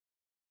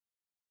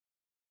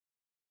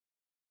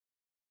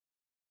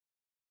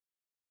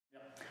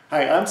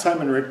Hi, I'm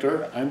Simon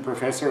Richter. I'm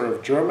Professor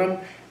of German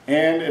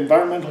and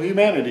Environmental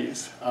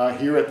Humanities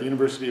here at the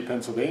University of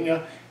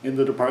Pennsylvania in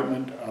the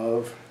Department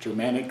of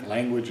Germanic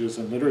Languages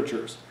and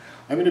Literatures.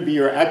 I'm going to be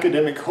your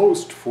academic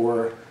host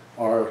for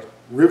our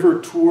river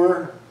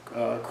tour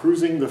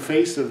cruising the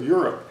face of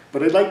Europe.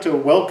 But I'd like to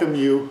welcome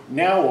you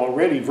now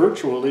already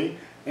virtually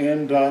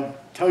and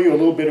tell you a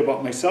little bit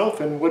about myself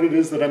and what it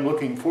is that I'm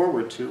looking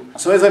forward to.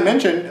 So as I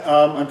mentioned,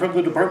 I'm from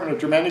the Department of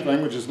Germanic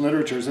Languages and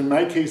Literatures. In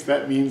my case,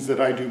 that means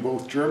that I do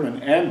both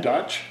German and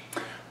Dutch,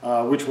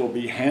 which will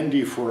be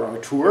handy for our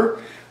tour.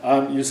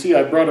 You see,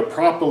 I brought a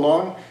prop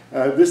along.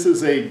 This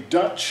is a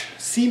Dutch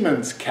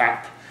seaman's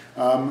cap.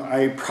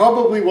 I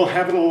probably will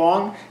have it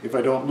along if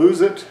I don't lose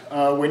it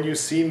when you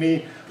see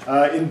me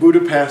in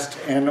Budapest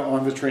and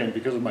on the train,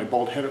 because of my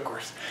bald head, of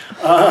course.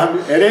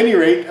 At any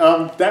rate,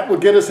 that will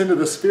get us into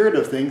the spirit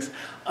of things.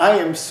 I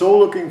am so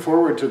looking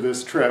forward to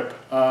this trip.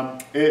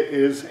 It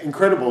is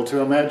incredible to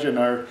imagine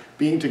our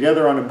being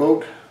together on a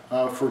boat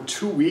for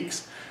 2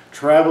 weeks,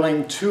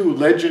 traveling two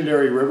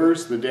legendary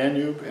rivers, the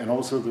Danube and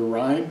also the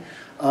Rhine.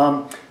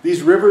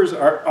 These rivers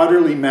are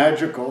utterly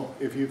magical.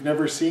 If you've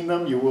never seen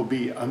them, you will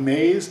be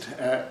amazed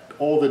at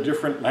all the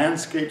different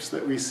landscapes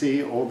that we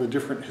see, all the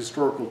different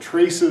historical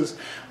traces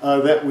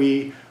that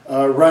we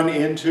run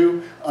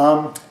into.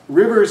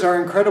 Rivers are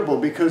incredible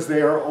because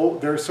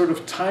they're sort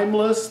of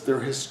timeless, they're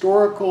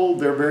historical,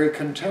 they're very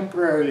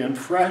contemporary and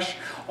fresh,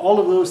 all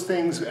of those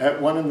things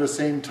at one and the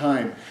same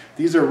time.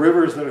 These are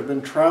rivers that have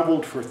been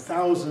traveled for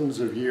thousands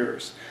of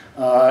years.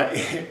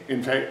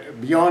 In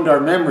fact, beyond our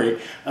memory.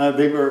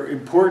 They were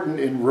important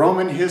in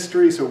Roman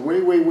history, so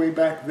way, way, way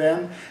back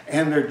then,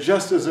 and they're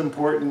just as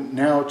important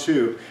now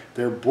too.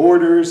 They're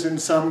borders in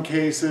some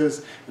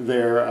cases,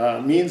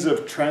 they're means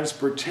of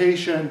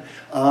transportation,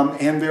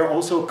 and they're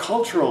also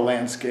cultural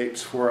landscapes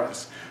for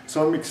us.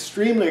 So I'm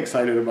extremely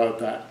excited about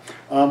that.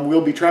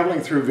 We'll be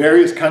traveling through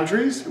various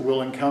countries.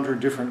 We'll encounter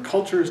different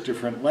cultures,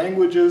 different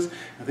languages.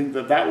 I think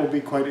that will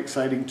be quite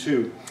exciting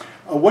too.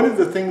 One of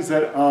the things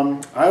that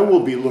I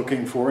will be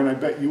looking for, and I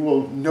bet you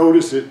will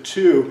notice it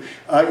too,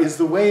 is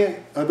the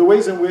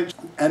ways in which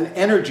an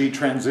energy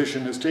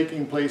transition is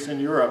taking place in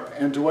Europe,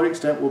 and to what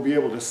extent we'll be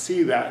able to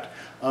see that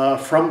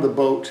from the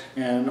boat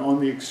and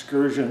on the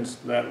excursions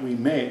that we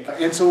make.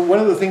 And so one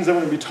of the things I'm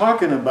going to be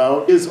talking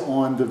about is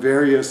on the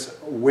various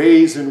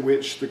ways in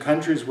which the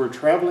countries we're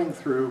traveling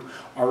through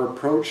are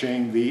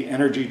approaching the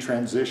energy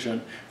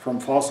transition from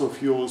fossil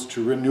fuels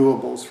to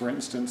renewables, for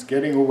instance,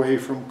 getting away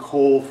from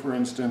coal, for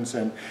instance,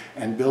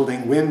 and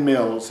building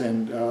windmills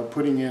and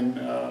putting in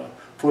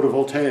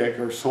photovoltaic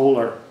or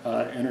solar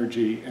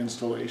energy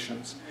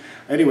installations.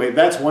 Anyway,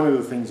 that's one of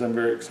the things I'm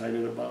very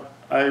excited about.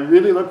 I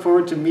really look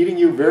forward to meeting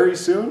you very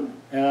soon,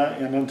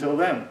 and until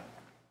then.